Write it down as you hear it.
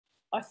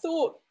I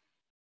thought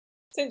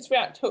since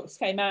React hooks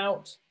came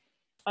out,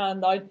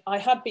 and I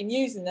had been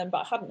using them,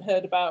 but I hadn't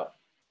heard about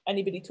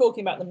anybody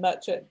talking about them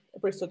much at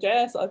Bristol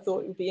JS, I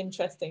thought it would be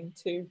interesting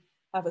to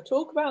have a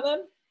talk about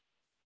them.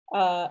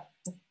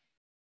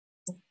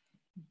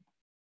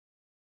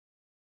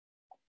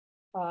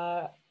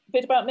 A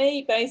bit about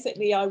me,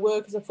 basically I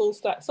work as a full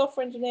stack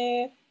software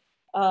engineer.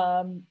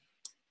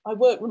 I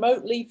work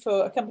remotely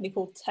for a company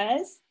called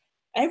TES.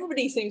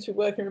 Everybody seems to be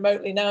working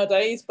remotely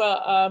nowadays,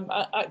 but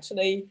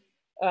actually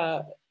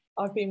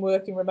I've been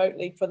working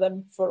remotely for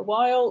them for a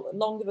while,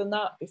 longer than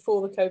that,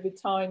 before the COVID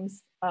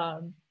times.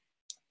 I'm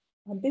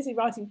busy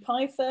writing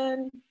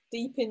Python,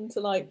 deep into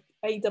like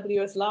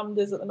AWS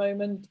Lambdas at the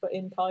moment, but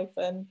in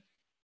Python,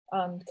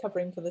 and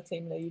covering for the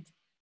team lead.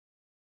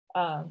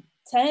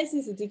 TES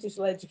is a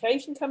digital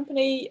education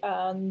company,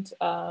 and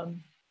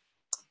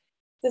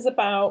there's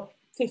about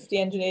 50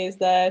 engineers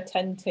there,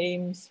 10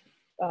 teams,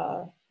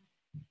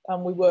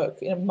 and we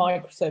work in a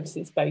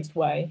microservices based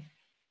way.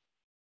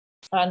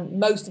 And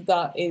most of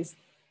that is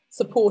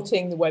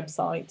supporting the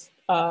website.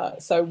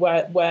 So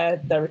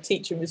where there are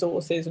teaching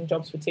resources and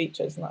jobs for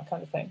teachers and that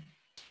kind of thing.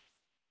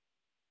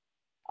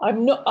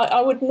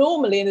 I would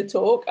normally in a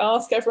talk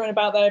ask everyone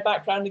about their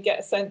background and get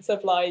a sense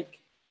of like,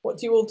 what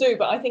do you all do?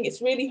 But I think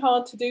it's really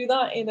hard to do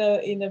that in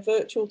a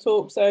virtual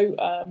talk. So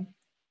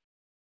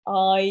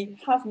I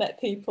have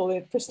met people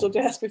in Bristol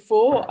JS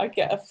before. I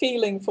get a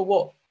feeling for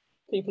what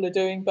people are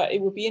doing, but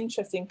it would be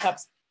interesting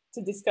perhaps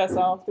to discuss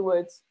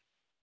afterwards.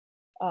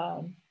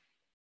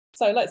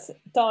 So let's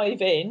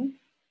dive in.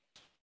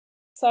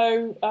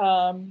 So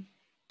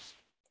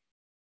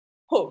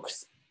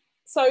hooks.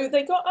 So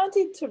they got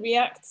added to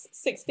React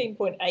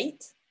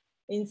 16.8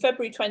 in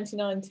February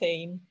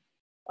 2019.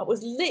 It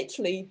was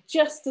literally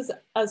just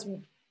as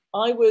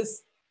I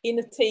was in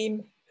a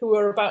team who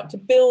were about to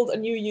build a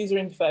new user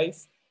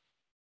interface.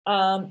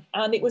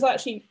 And it was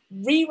actually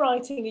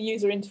rewriting a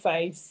user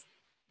interface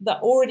that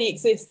already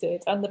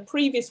existed. And the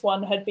previous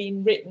one had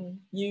been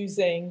written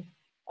using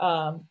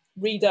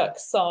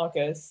Redux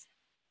sagas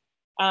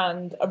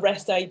and a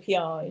REST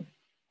API.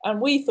 And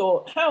we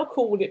thought, how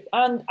cool would it,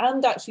 and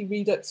actually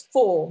Redux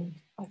formed,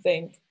 I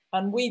think.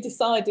 And we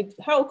decided,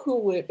 how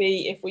cool would it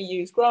be if we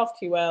use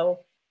GraphQL,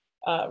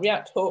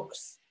 React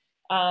hooks,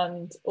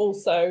 and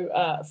also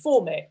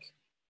Formic.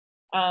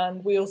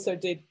 And we also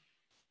did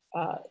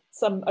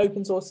some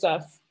open source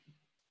stuff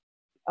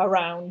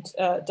around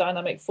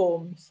dynamic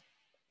forms.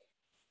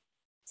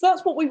 So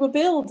that's what we were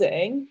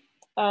building.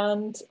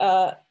 And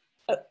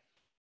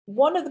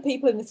one of the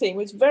people in the team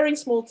was a very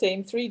small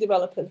team, 3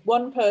 developers.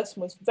 One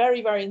person was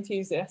very, very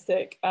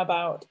enthusiastic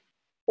about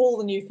all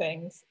the new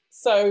things.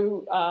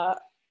 So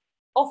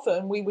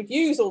often we would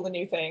use all the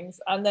new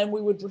things and then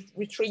we would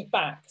retreat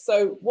back.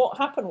 So what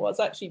happened was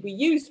actually we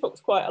used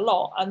hooks quite a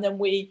lot and then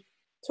we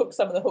took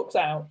some of the hooks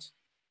out.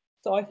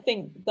 So I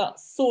think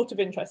that's sort of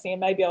interesting, and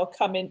maybe I'll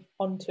come in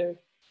onto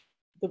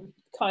the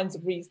kinds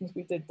of reasons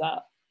we did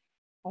that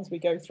as we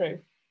go through.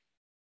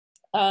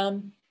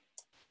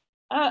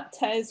 At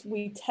TES,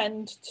 we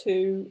tend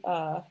to,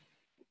 I'm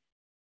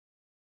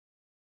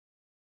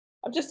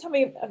just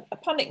having a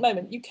panic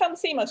moment. You can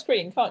see my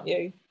screen, can't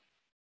you?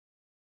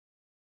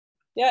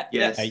 Yeah?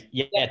 Yes.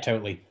 Yeah,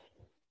 totally.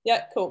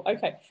 Yeah, cool.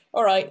 Okay.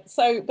 All right.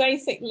 So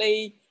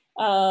basically,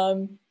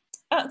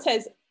 at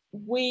TES,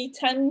 we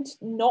tend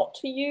not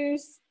to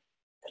use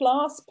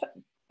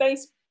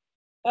class-based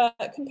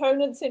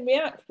components in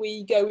React.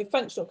 We go with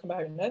functional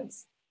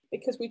components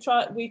because we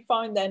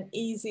find them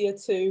easier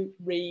to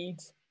read,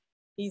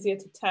 easier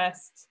to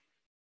test.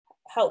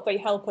 They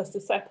help us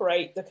to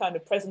separate the kind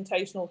of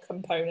presentational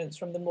components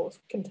from the more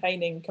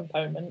containing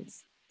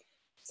components.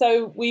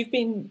 So we've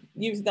been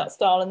using that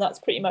style, and that's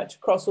pretty much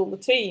across all the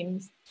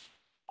teams.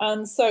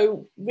 And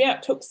so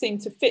React hooks seem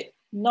to fit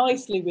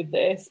nicely with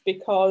this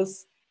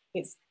because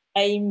it's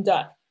aimed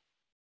at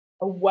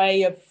a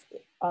way of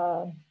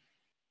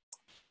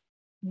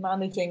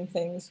managing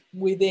things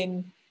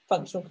within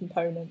functional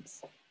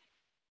components.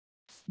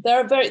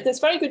 There's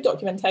very good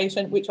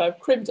documentation, which I've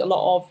cribbed a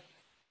lot of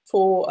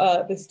for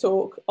this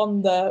talk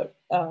on the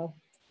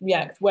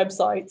React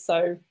website.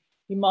 So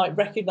you might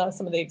recognize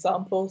some of the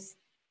examples.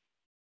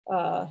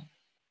 I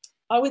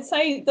would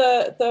say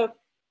there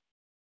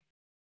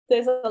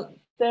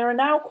are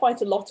now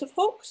quite a lot of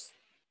hooks.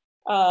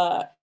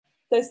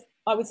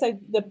 I would say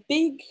the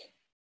big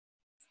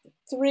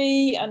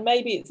 3, and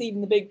maybe it's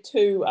even the big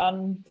 2,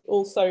 and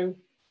also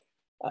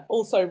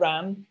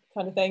ran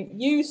kind of thing.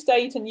 Use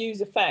state and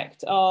use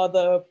effect are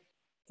the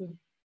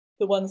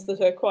ones that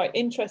are quite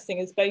interesting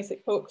as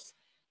basic hooks,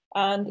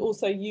 and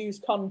also use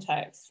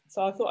context.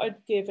 So I thought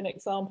I'd give an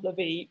example of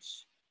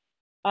each.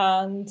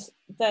 And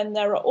then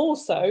there are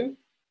also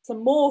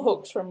some more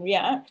hooks from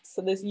React.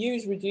 So there's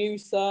use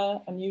reducer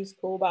and use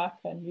callback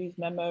and use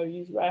memo,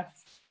 use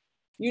ref,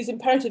 use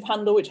imperative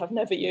handle, which I've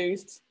never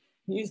used,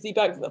 use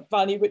debug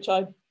value, which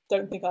I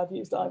don't think I've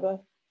used either.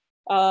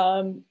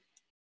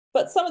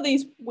 But some of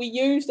these we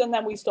used and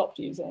then we stopped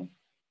using.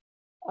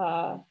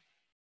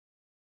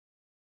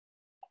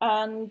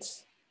 And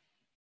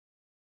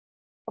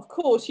Of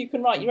course, you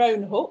can write your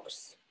own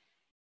hooks.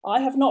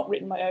 I have not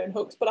written my own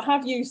hooks, but I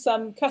have used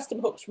some custom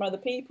hooks from other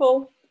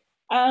people.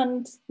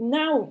 And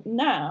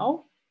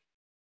now,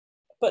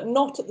 but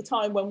not at the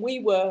time when we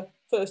were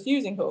first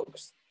using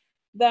hooks,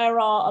 there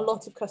are a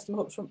lot of custom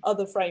hooks from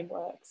other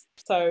frameworks.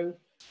 So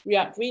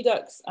React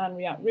Redux and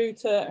React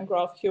Router and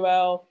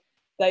GraphQL,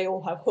 they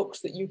all have hooks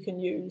that you can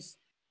use.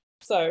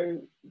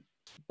 So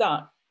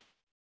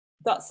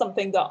that's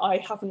something that I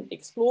haven't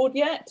explored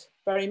yet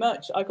very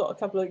much. I got a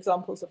couple of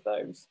examples of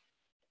those.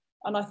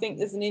 And I think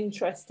there's an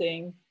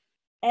interesting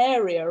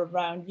area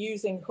around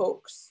using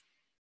hooks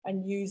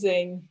and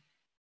using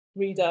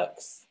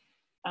Redux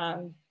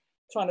and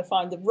trying to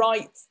find the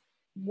right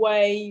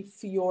way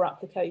for your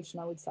application,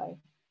 I would say.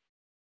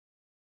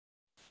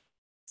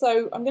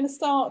 So I'm going to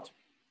start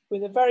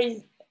with a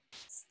very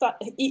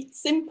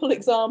simple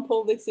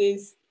example. This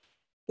is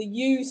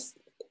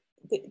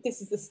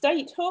the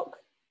state hook,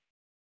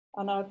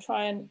 and I'll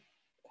try and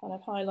kind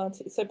of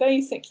highlight it. So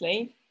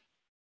basically,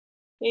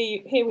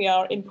 here we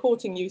are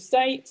importing new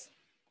state.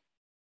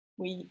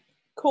 We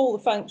call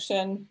the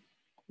function,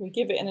 we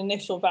give it an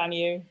initial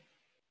value.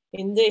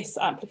 In this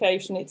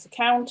application, it's a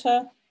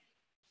counter.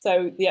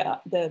 So the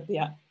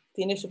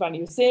initial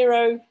value is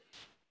 0.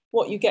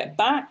 What you get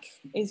back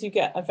is you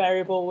get a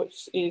variable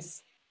which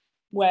is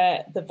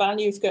where the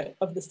value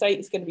of the state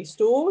is going to be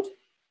stored.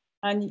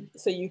 And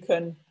so you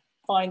can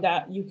find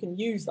out, you can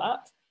use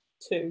that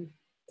to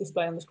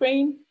display on the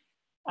screen.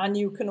 And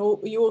you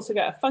also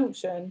get a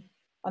function,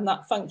 and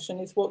that function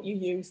is what you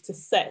use to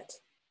set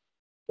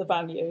the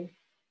value.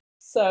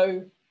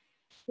 So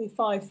if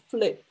I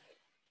flip,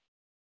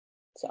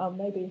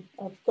 maybe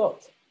I've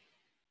got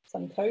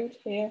some code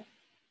here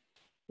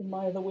in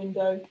my other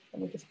window.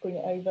 Let me just bring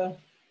it over.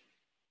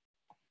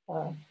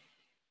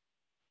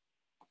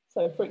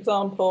 So for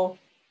example,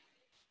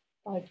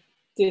 I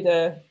did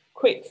a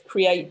quick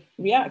create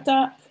React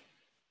app,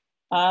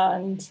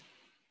 and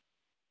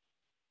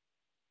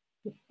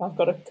I've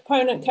got a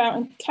component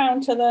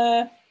counter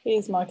there.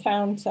 Here's my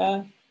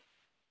counter.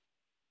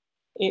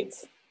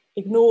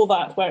 Ignore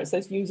that where it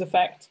says use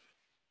effect,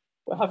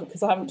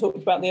 because I haven't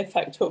talked about the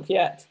effect hook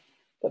yet.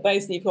 But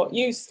basically you've got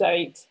use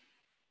state,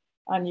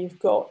 and you've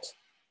got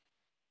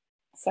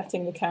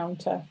setting the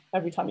counter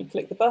every time you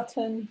click the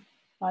button.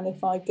 And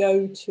if I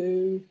go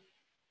to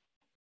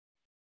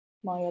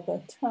my other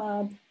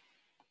tab,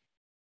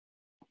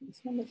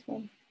 this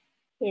one,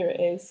 here it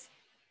is.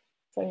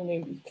 So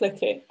you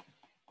click it,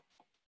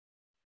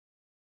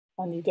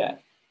 and you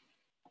get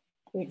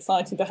the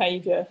exciting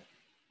behavior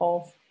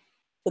of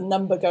the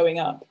number going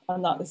up,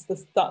 and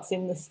that's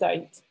in the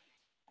state.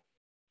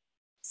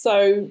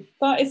 So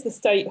that is the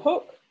state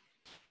hook.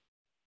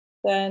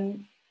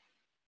 Then,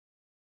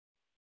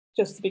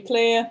 just to be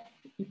clear,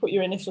 you put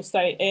your initial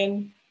state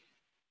in,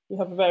 you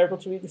have a variable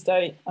to read the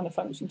state and a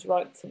function to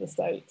write to the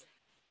state.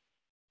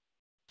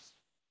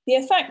 The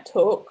effect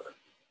hook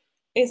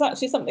is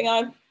actually something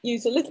I've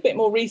used a little bit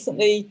more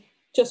recently,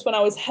 just when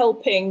I was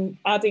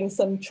adding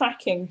some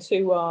tracking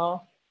to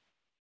our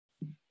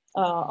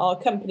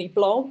company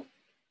blog,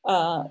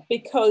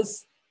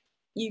 because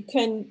you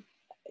can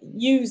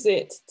use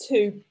it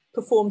to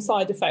perform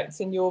side effects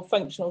in your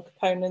functional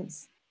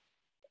components.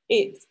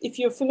 If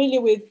you're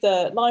familiar with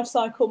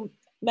lifecycle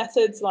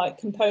methods like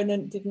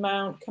component did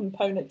mount,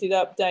 component did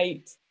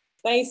update,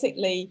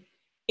 basically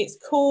it's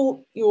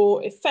called,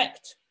 your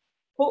effect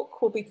hook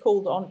will be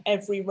called on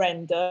every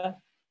render.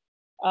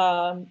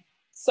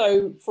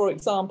 So for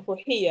example,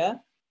 here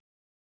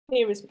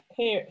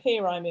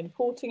I'm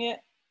importing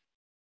it,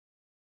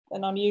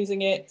 and I'm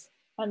using it,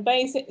 and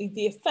basically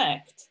the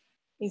effect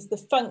is the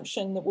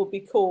function that will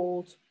be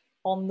called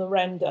on the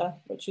render,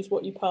 which is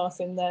what you pass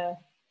in there.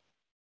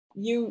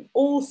 You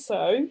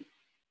also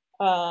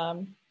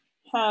have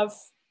a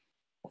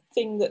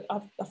thing that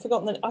I've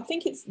forgotten, I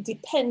think it's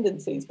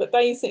dependencies, but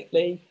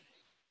basically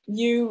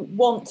you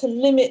want to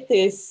limit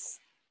this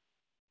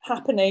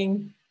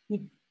happening.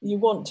 You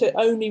want to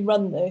only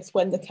run this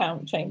when the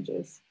count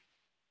changes.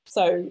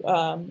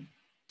 So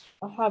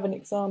I have an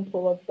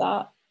example of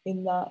that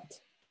in that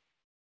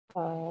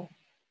code.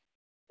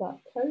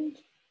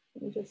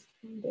 Let me just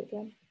find it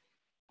again.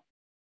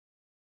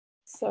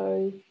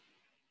 So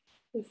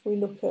if we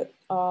look at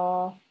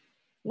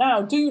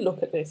do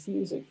look at this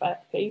user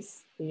effect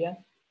piece here.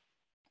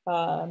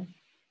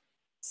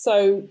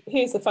 So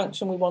here's the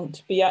function we want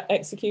to be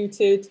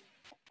executed.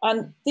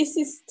 And this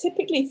is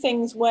typically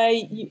things where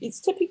it's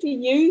typically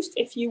used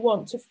if you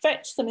want to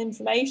fetch some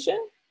information,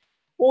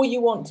 or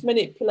you want to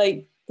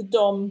manipulate the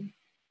DOM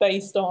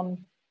based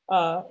on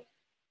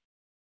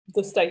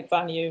the state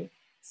value.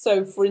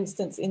 So for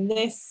instance, in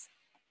this,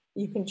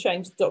 you can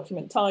change the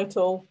document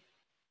title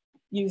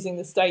using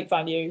the state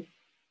value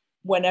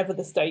whenever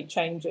the state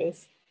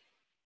changes.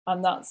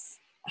 And that's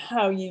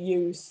how you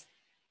use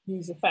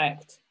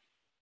effect.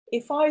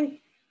 If I'll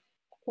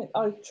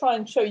try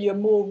and show you a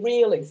more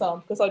real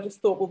example, because I just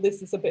thought, well,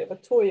 this is a bit of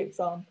a toy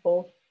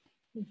example.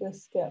 Let me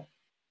just get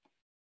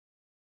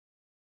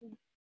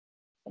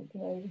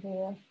something over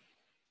here.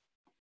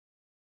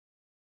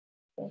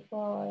 So if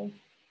I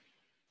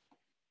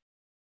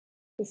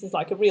this is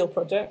like a real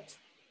project,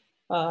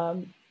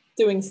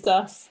 doing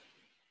stuff.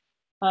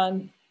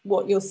 And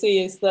what you'll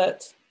see is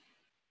that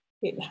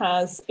it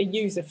has a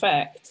use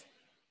effect,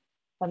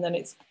 and then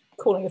it's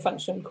calling a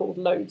function called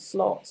load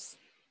slots.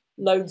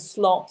 Load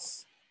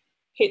slots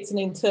hits an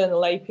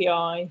internal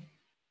API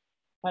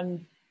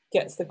and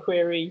gets the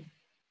query,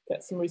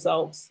 gets some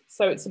results.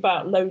 So it's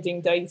about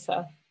loading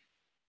data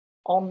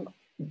on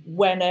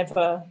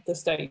whenever the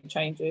state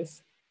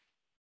changes.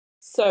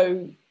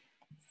 So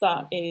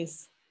that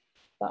is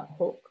that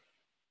hook.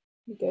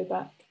 We go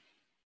back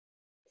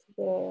to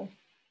the,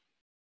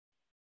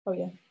 oh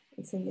yeah,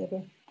 it's in the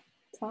other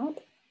tab.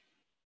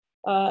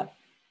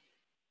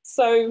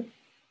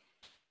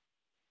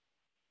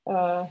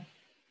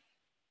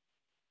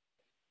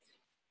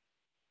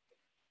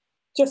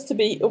 Just to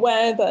be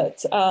aware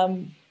that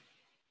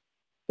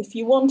if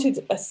you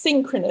wanted a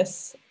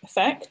synchronous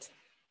effect,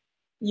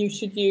 you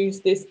should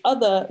use this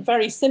other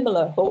very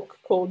similar hook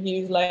called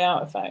use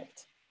layout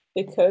effect,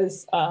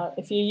 because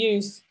if you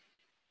use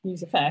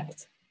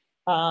effect,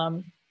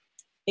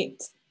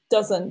 it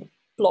doesn't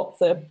block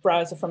the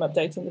browser from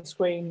updating the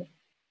screen.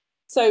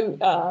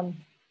 So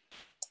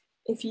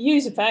if you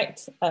use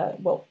effect,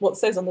 well, what it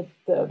says on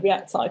the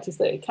React site is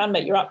that it can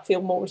make your app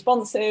feel more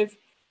responsive,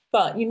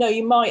 but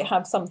you might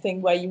have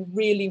something where you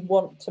really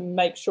want to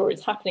make sure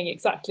it's happening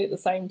exactly at the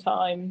same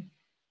time,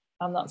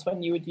 and that's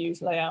when you would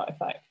use layout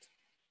effect.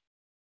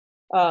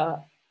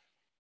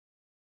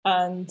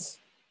 And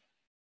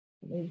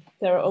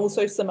there are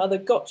also some other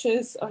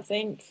gotchas, I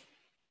think.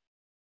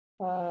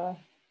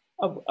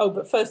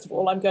 But first of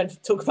all, I'm going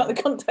to talk about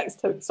the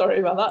context hook. Sorry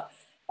about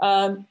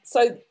that.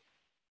 So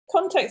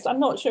context, I'm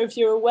not sure if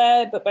you're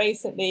aware, but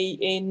basically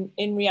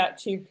in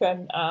React, you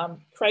can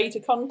create a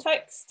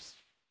context.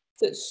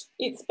 So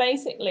it's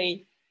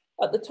basically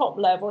at the top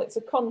level, it's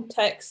a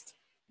context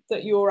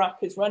that your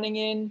app is running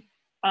in,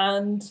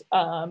 and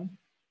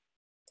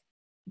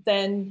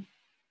then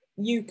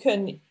you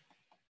can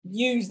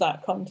use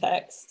that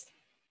context.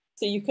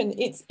 So you can,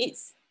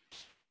 it's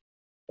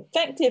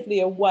effectively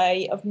a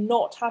way of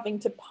not having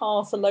to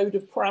pass a load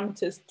of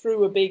parameters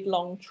through a big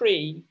long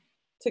tree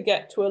to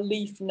get to a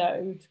leaf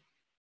node.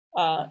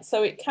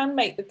 So it can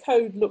make the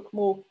code look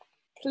more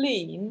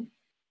clean,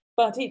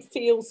 but it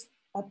feels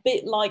a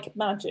bit like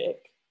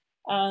magic.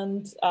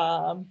 And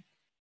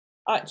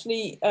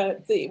actually,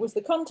 it was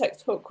the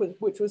context hook,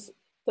 which was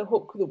the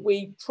hook that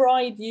we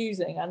tried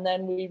using, and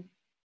then we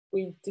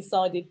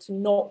decided to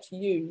not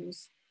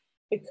use,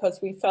 because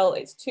we felt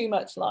it's too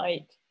much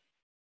like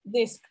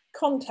this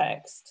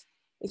context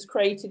is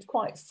created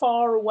quite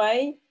far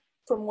away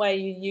from where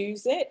you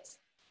use it.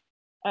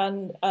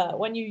 And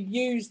when you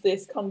use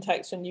this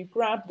context and you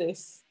grab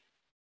this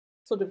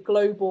sort of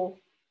global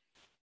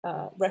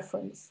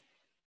reference,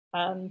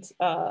 and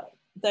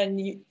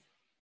then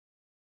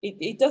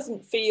it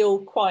doesn't feel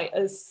quite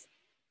as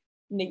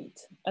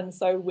neat. And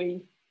so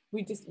we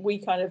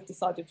kind of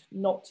decided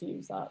not to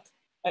use that.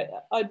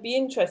 I'd be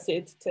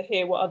interested to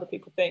hear what other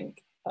people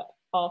think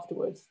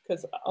afterwards,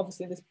 because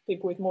obviously there's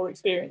people with more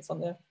experience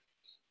on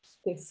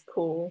this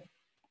call.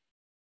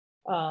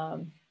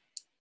 There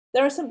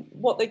are some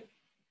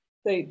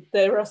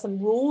there are some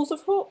rules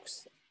of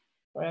hooks.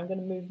 Sorry, I'm going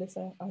to move this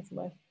out of the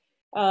way.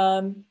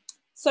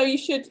 So you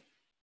should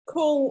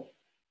call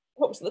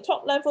hooks at the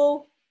top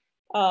level.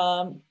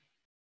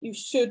 You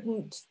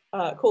shouldn't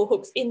call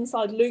hooks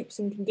inside loops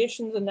and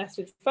conditions and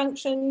nested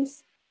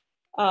functions.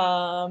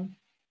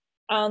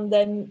 And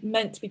then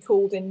meant to be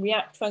called in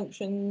React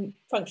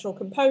functional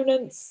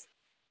components.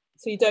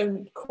 So you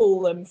don't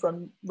call them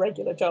from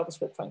regular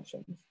JavaScript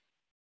functions.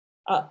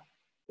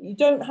 You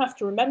don't have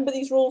to remember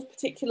these rules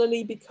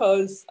particularly,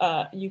 because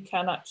you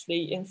can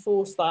actually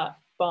enforce that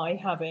by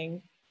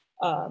having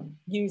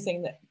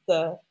using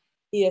the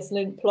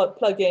ESLint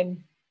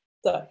plugin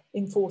that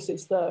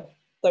enforces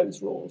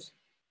those rules.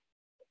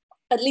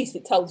 At least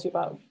it tells you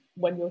about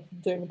when you're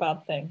doing a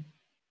bad thing.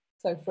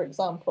 So for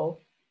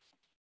example,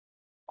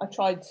 I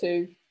tried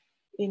to,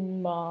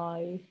 in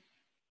my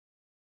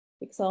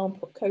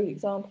code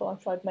example, I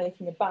tried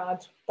making a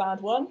bad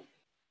one.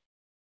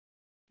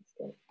 Let's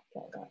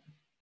get that.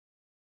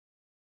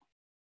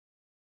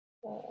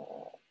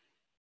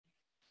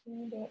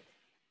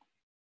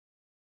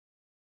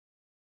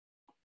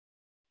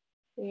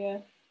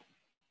 Here.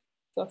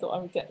 So I thought I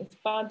would get this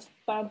bad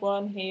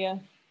one here,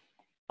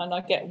 and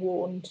I get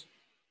warned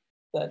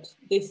that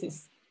this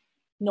is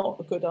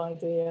not a good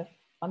idea,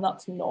 and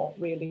that's not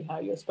really how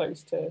you're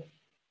supposed to.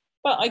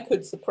 But I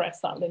could suppress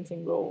that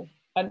linting rule,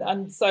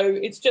 and so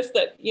it's just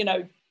that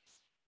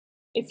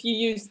if you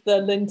use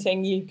the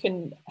linting, you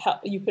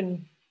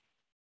can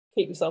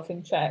keep yourself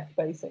in check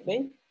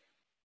basically.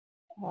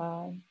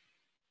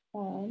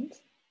 And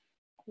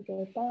we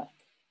go back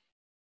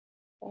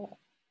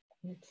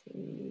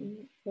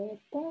into the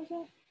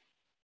browser.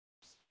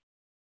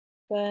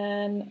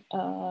 Then,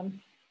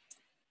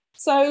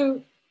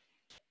 so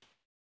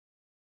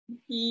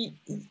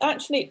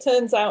actually it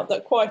turns out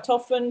that quite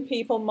often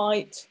people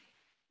might,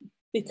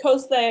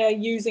 because they're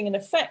using an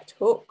effect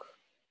hook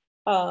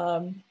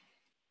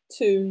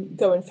to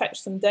go and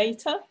fetch some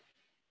data,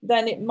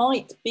 then it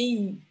might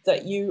be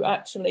that you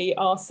actually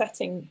are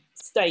setting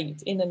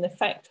state in an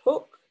effect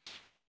hook.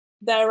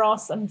 There are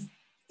some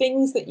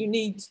things that you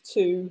need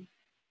to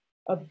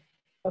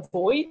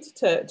avoid.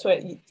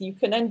 You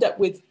can end up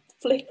with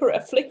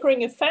a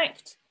flickering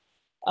effect.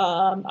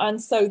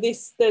 And so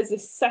there's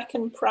this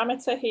second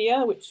parameter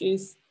here, which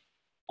is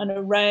an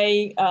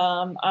array,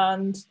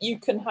 and you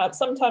can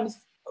sometimes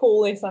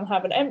call this and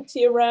have an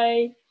empty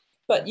array,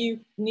 but you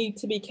need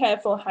to be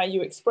careful how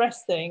you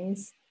express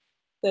things.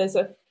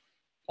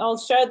 I'll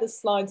share the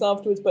slides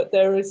afterwards, but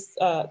there is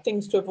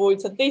things to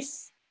avoid. So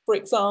this, for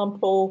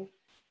example,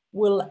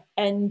 will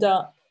end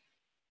up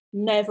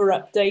never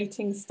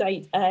updating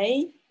state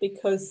A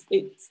because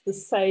it's the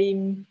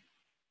same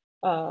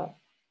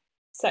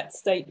set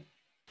state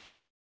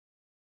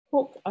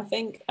hook, I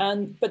think.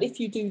 But if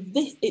you do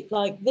this, it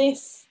like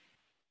this,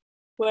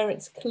 where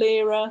it's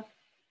clearer.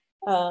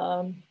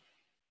 So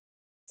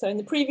in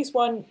the previous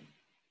one,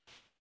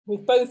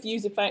 with both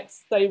use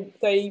effects,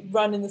 they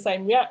run in the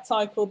same React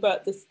cycle,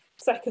 but the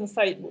second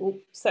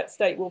set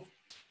state will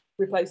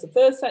replace the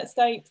first set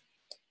state.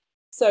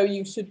 So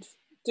you should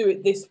do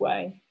it this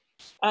way.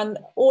 And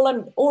all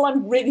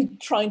I'm really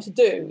trying to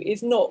do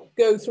is not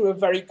go through a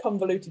very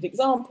convoluted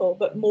example,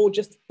 but more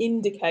just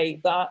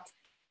indicate that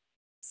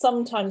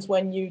sometimes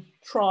when you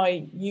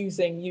try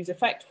using use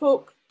effect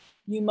hook,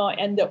 you might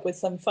end up with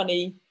some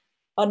funny,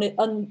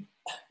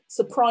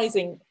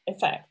 surprising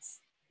effects.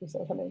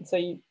 So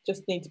you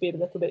just need to be a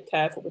little bit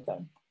careful with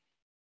them.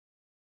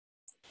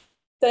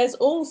 There's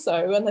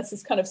also, and this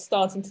is kind of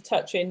starting to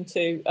touch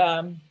into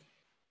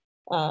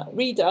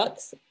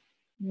Redux,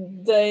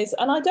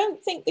 and I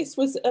don't think this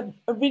was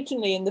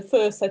originally in the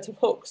first set of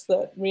hooks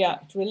that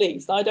React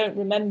released. I don't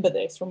remember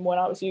this from when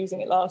I was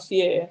using it last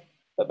year,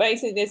 but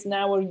basically there's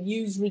now a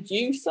use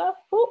reducer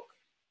hook.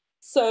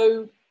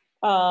 So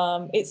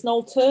it's an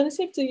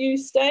alternative to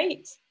use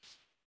state.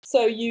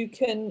 So you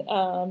can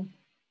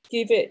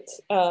give it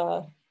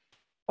a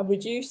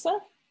reducer,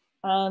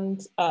 and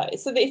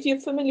so that if you're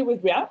familiar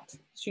with React,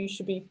 you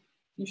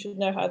should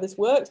know how this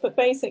works. But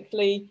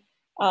basically,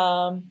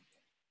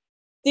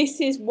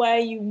 this is where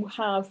you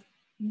have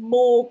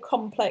more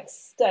complex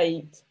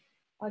state.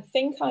 I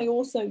think I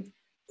also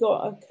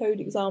got a code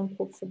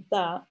example for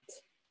that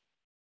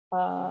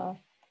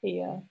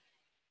here.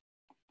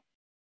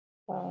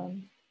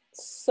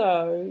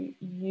 So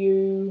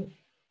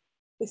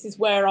this is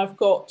where I've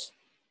got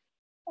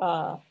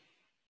a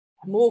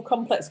more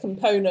complex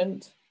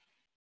component.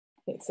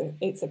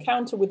 It's a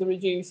counter with a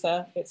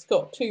reducer. It's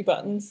got two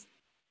buttons,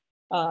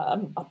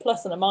 a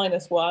plus and a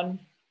minus one.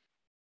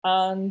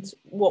 And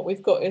what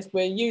we've got is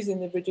we're using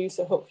the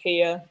reducer hook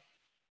here.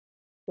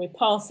 We're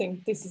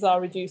passing, this is our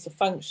reducer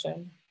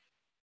function,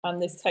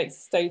 and this takes a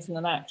state and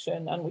an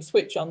action, and we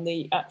switch on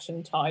the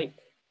action type,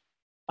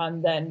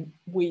 and then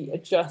we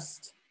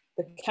adjust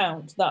the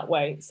count that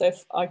way. So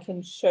if I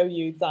can show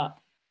you that,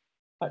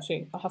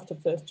 actually, I have to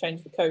first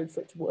change the code for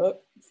it to work.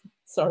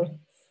 Sorry.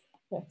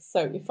 Yeah,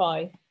 so if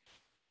I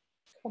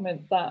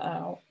comment that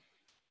out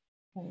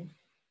and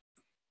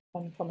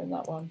uncomment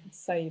that one,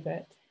 save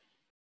it,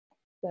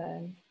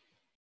 then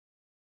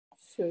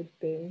should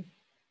be,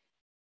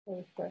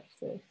 refresh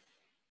this.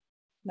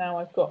 Now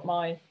I've got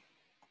my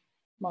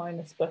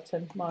minus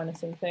button,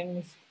 minusing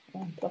things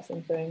and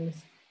plussing things.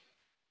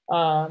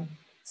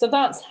 So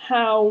that's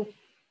how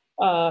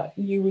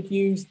you would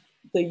use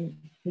the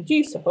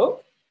reducer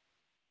hook.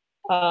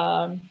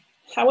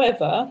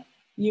 However,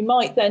 you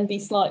might then be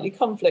slightly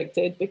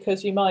conflicted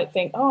because you might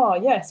think, oh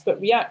yes,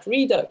 but React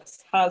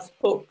Redux has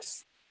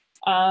hooks,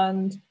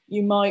 and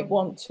you might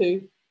want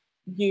to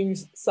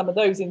use some of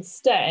those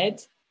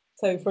instead.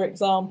 So for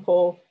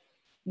example,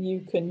 you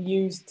can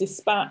use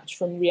dispatch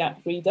from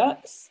React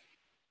Redux.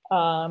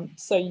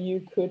 So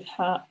you could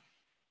have,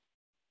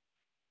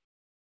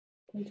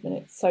 wait a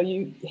minute, so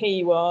here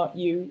you are,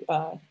 you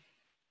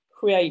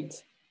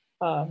create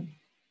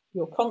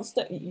your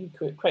constant, you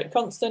create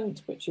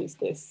constant, which is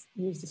this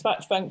use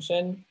dispatch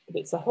function, but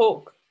it's a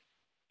hook.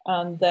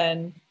 And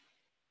then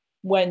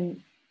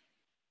when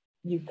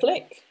you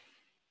click,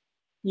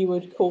 you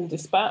would call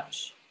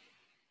dispatch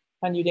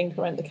and you'd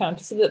increment the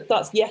counter. So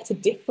that's yet a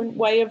different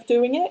way of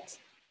doing it.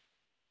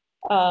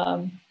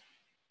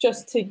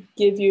 Just to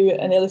give you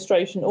an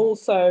illustration,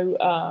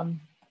 also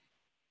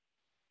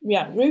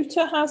React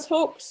Router has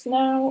hooks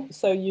now.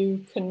 So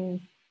you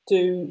can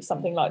do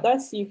something like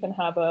this. You can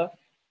have a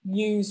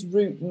use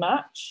route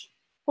match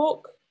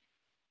hook,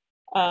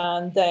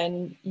 and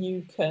then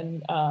you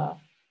can,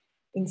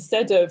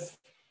 instead of,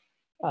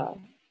 and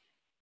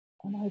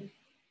I'm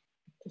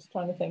just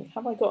trying to think,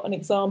 have I got an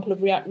example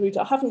of React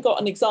Router? I haven't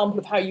got an example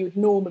of how you would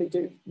normally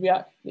do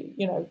React,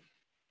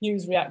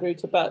 use React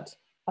Router, but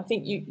I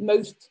think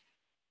most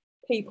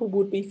people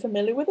would be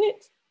familiar with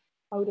it,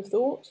 I would have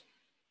thought.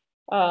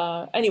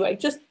 Anyway,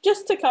 just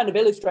to kind of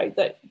illustrate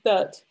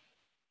that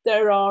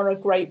there are a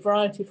great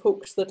variety of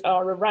hooks that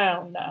are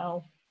around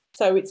now.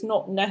 So it's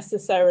not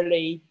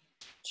necessarily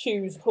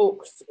choose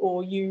hooks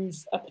or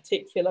use a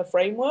particular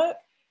framework.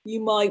 you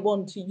might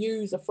want to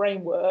use a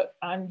framework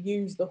and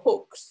use the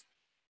hooks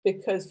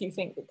because you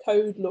think the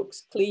code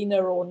looks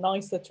cleaner or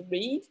nicer to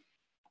read.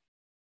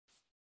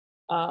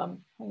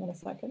 Hang on a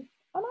second.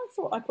 And I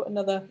thought I put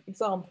another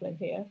example in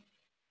here.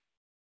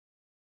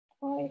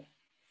 I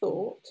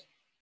thought,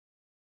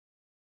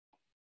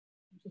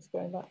 I'm just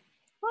going back.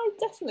 I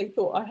definitely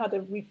thought I had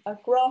a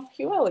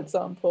GraphQL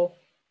example.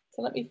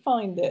 So let me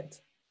find it.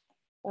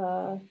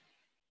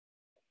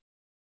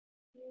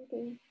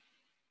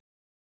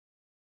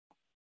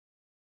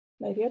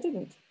 Maybe I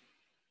didn't.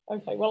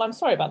 Okay, well, I'm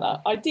sorry about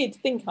that. I did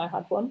think I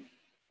had one,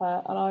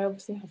 and I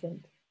obviously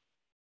haven't,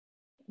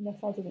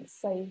 unless I didn't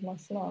save my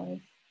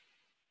slides.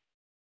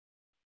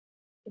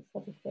 Let's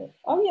have a quick.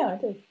 Oh yeah, I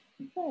did.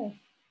 Okay.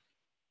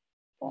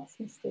 That's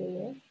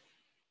mysterious.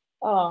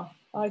 Ah,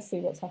 I see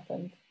what's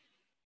happened.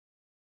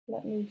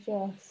 Let me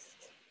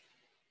just.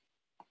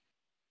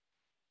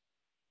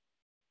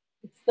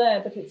 It's there,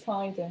 but it's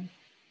hiding.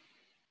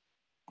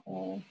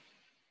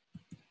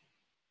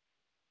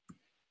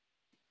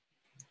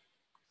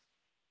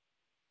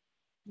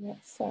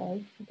 Let's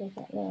say, I go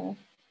back there.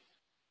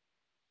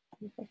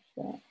 Refresh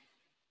that.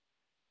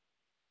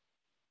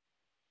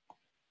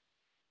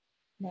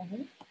 No.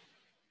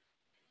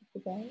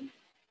 Again.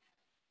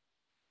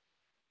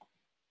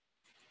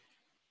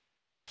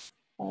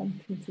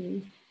 I'm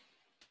confused.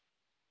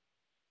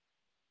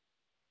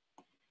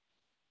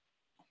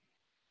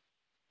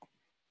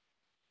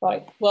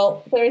 Right,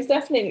 well, there is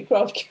definitely a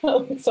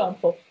GraphQL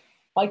example.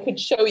 I could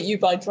show it you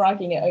by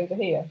dragging it over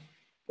here,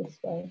 this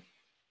way.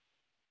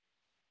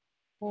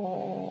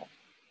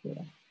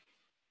 Yeah.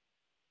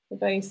 So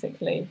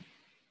basically,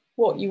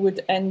 what you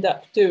would end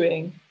up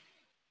doing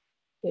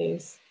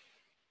is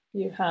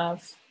you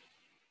have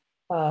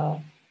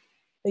a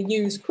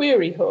use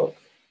query hook,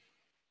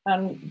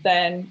 and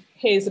then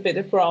here's a bit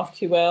of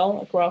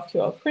GraphQL, a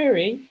GraphQL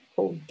query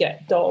called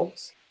get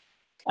dogs.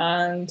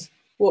 And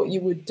what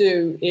you would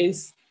do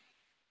is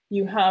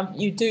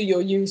you do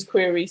your use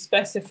query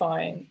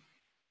specifying.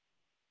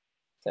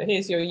 So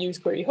here's your use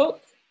query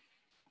hook.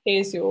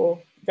 Here's your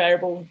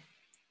variable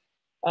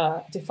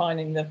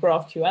defining the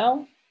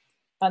GraphQL.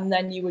 And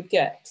then you would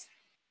get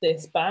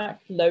this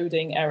back,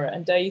 loading error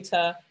and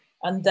data.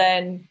 And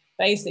then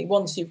basically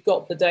once you've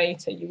got the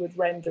data, you would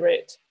render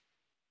it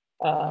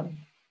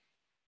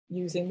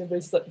using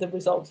the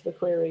results of the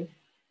query.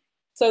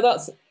 So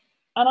that's,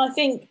 and I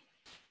think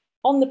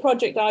on the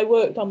project I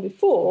worked on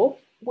before,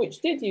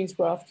 which did use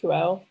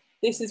GraphQL,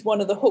 this is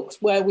one of the hooks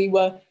where we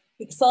were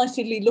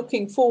excitedly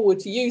looking forward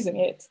to using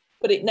it,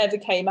 but it never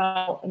came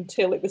out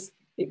until it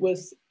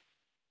was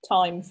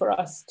time for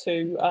us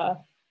to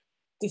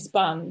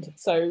disband.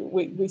 So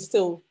we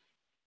still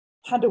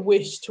had a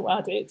wish to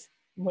add it,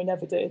 and we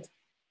never did.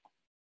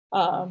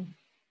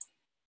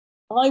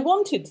 I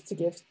wanted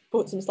to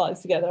put some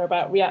slides together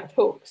about React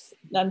hooks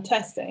and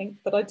testing,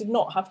 but I did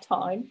not have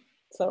time,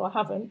 so I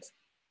haven't.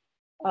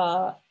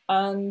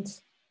 And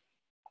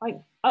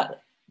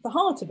at the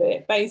heart of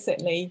it,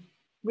 basically,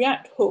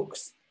 React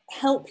hooks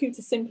help you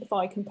to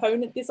simplify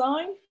component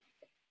design.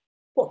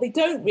 What they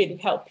don't really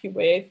help you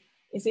with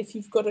is if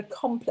you've got a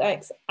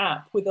complex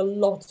app with a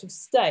lot of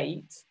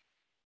state.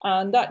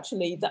 And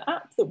actually, the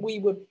app that we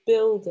were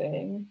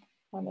building,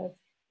 kind of,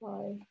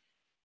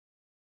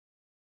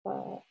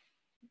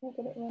 I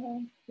got it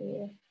right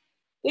here.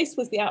 This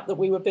was the app that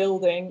we were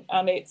building,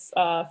 and it's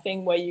a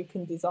thing where you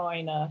can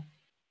design a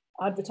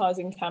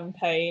advertising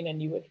campaign,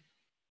 and you would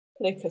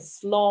click a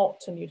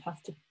slot, and you'd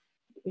have to,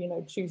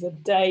 choose a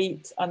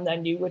date, and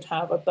then you would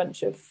have a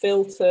bunch of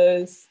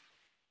filters,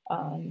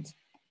 and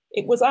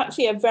it was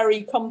actually a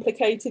very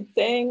complicated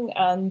thing.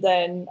 And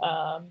then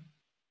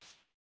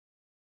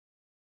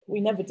we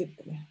never did.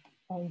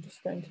 I'm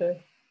just going to.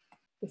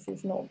 This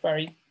is not a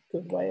very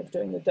good way of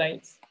doing the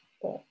dates,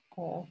 but.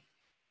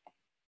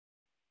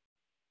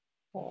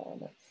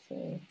 Let's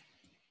see.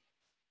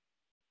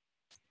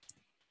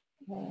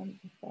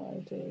 If I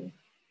do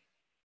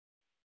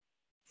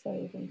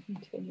save and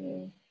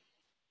continue,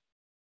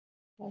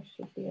 I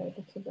should be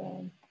able to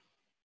then.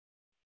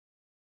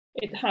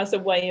 It has a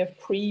way of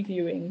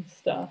previewing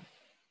stuff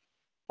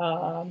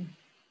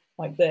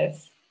like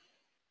this.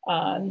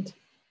 And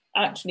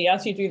actually,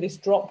 as you do this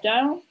drop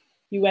down,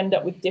 you end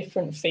up with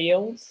different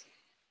fields.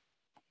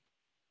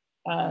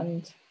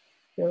 And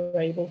you're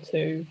able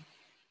to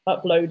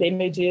upload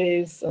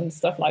images and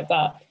stuff like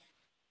that.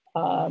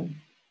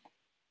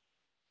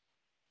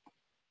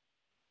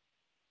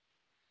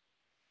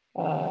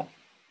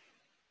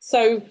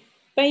 So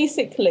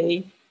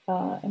basically,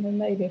 and then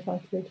maybe if I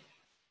could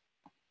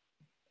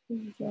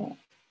use that.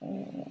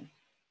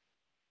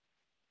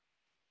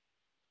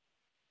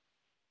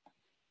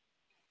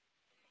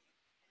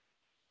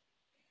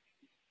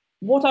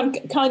 What I'm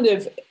kind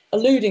of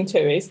alluding to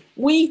is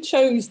we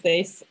chose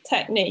this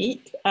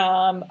technique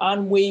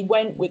and we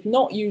went with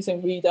not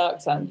using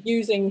Redux and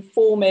using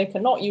Formic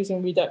and not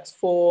using Redux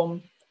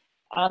Form.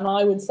 And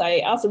I would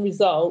say as a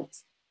result,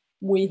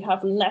 we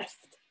have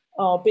left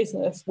our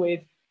business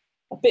with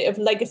a bit of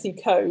legacy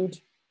code,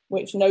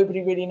 which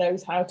nobody really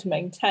knows how to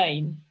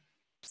maintain.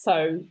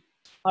 So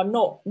I'm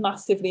not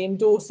massively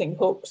endorsing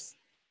hooks.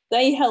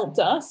 They helped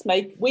us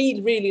make,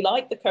 we really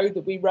like the code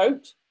that we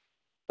wrote,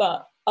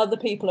 but other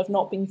people have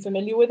not been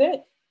familiar with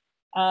it.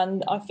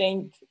 And I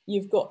think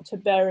you've got to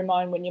bear in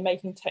mind when you're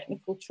making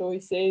technical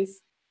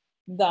choices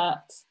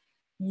that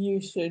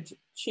you should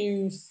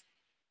choose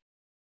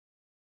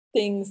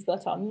things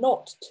that are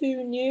not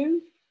too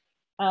new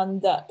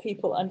and that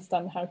people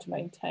understand how to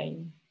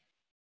maintain.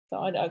 So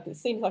I know it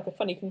seems like a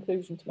funny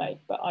conclusion to make,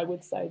 but I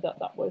would say that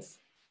that was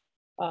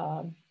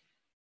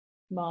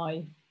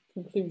my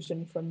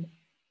conclusion from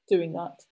doing that.